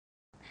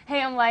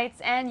Hey, I'm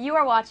Lights, and you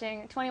are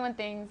watching 21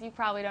 Things You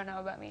Probably Don't Know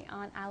About Me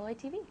on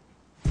AlloyTV.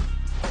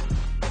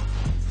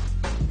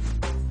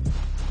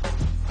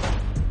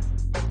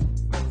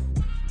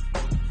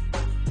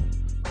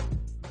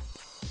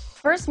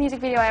 First music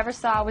video I ever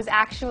saw was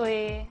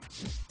actually,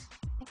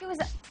 I think it was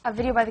a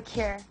video by The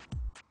Cure.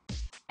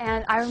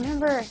 And I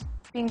remember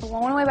being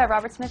blown away by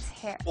Robert Smith's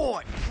hair.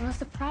 Boy. The most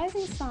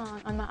surprising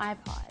song on my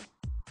iPod,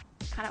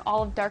 kind of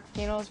all of Dark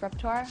Funeral's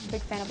repertoire. I'm a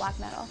big fan of black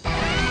metal.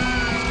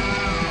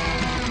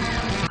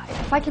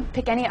 If I could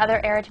pick any other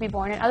era to be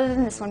born in, other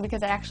than this one,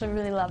 because I actually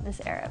really love this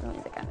era of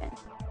music I'm in,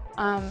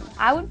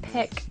 I would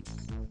pick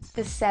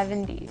the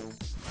 70s.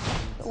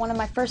 One of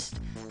my first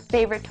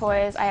favorite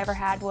toys I ever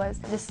had was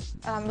this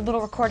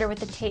little recorder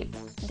with a tape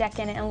deck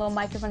in it and a little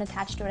microphone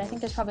attached to it. I think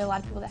there's probably a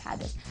lot of people that had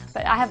this.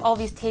 But I have all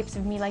these tapes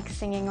of me like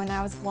singing when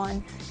I was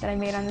one that I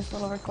made on this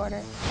little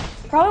recorder.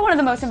 Probably one of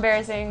the most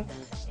embarrassing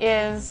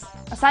is,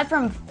 aside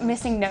from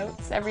missing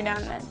notes every now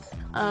and then,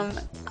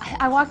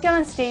 I walked down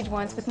on stage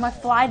once with my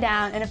fly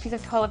down and a piece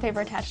of toilet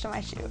paper attached to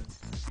my shoe.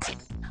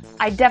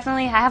 I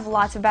have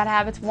lots of bad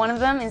habits. One of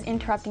them is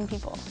interrupting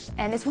people,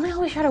 and it's one I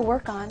always try to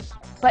work on.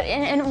 But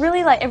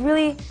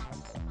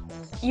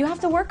you have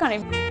to work on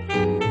it.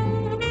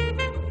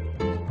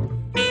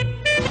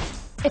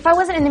 If I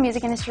wasn't in the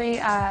music industry,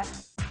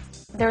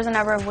 there was a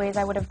number of ways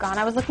I would have gone.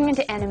 I was looking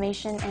into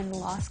animation and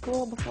law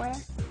school before,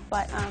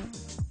 but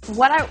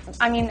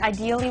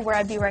ideally where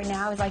I'd be right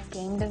now is like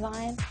game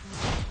design.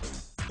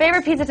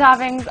 Favorite pizza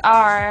toppings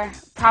are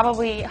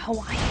probably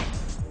Hawaiian.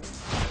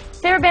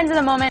 Favorite bands of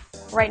the moment?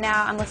 Right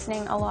now I'm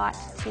listening a lot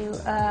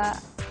to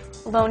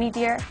Lonely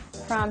Deer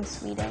from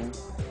Sweden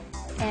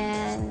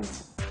and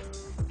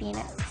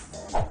Phoenix.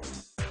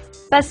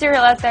 Best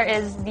cereal out there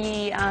is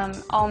the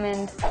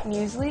almond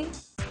muesli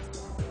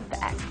with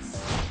the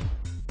X.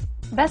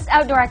 Best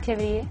outdoor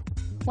activity?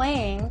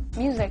 Playing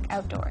music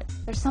outdoors.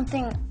 There's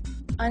something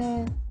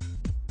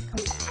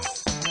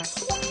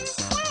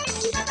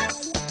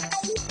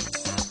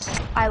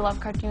I love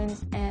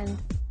cartoons, and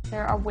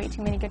there are way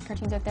too many good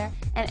cartoons out there.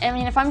 And I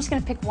mean, if I'm just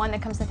going to pick one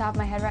that comes to the top of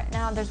my head right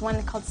now, there's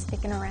one called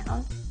Stickin'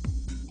 Around.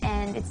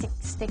 And it's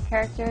stick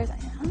characters. I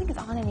don't think it's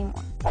on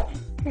anymore.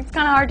 It's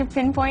kind of hard to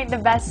pinpoint the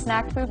best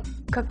snack food.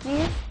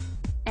 Cookies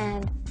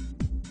and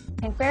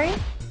Pinkberry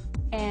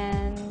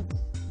and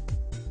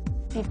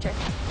beef jerky.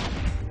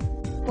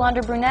 Blonde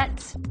or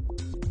brunette?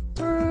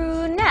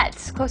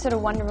 Brunette. Closer to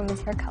Wonder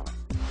Woman's hair color.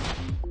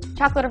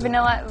 Chocolate or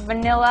vanilla?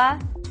 Vanilla.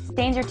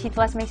 Stains your teeth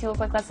less, makes you look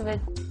like less of a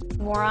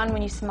moron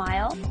when you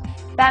smile.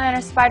 Batman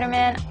or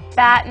Spider-Man?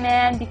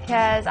 Batman,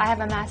 because I have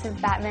a massive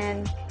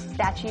Batman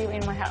statue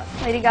in my house.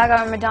 Lady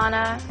Gaga or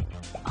Madonna?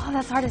 Oh,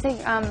 that's hard to say.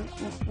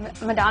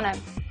 Madonna.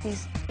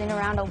 She's been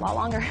around a lot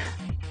longer.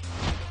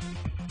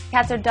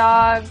 Cats or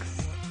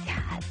dogs?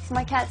 Cats.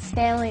 My cat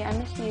Stanley. I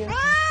miss you.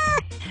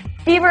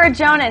 Bieber or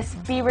Jonas?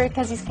 Bieber,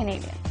 because he's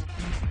Canadian.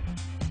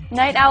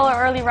 Night owl or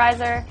early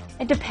riser?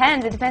 It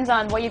depends. It depends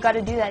on what you got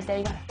to do that day.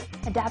 You got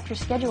to adapt your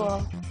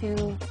schedule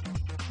to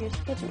your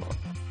schedule.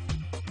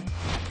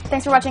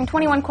 Thanks for watching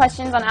 21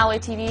 Questions on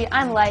AlloyTV.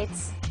 I'm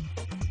Lights.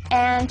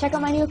 And check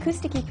out my new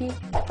acoustic EP.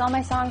 It's all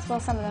my songs, well,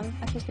 some of them,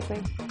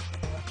 acoustically.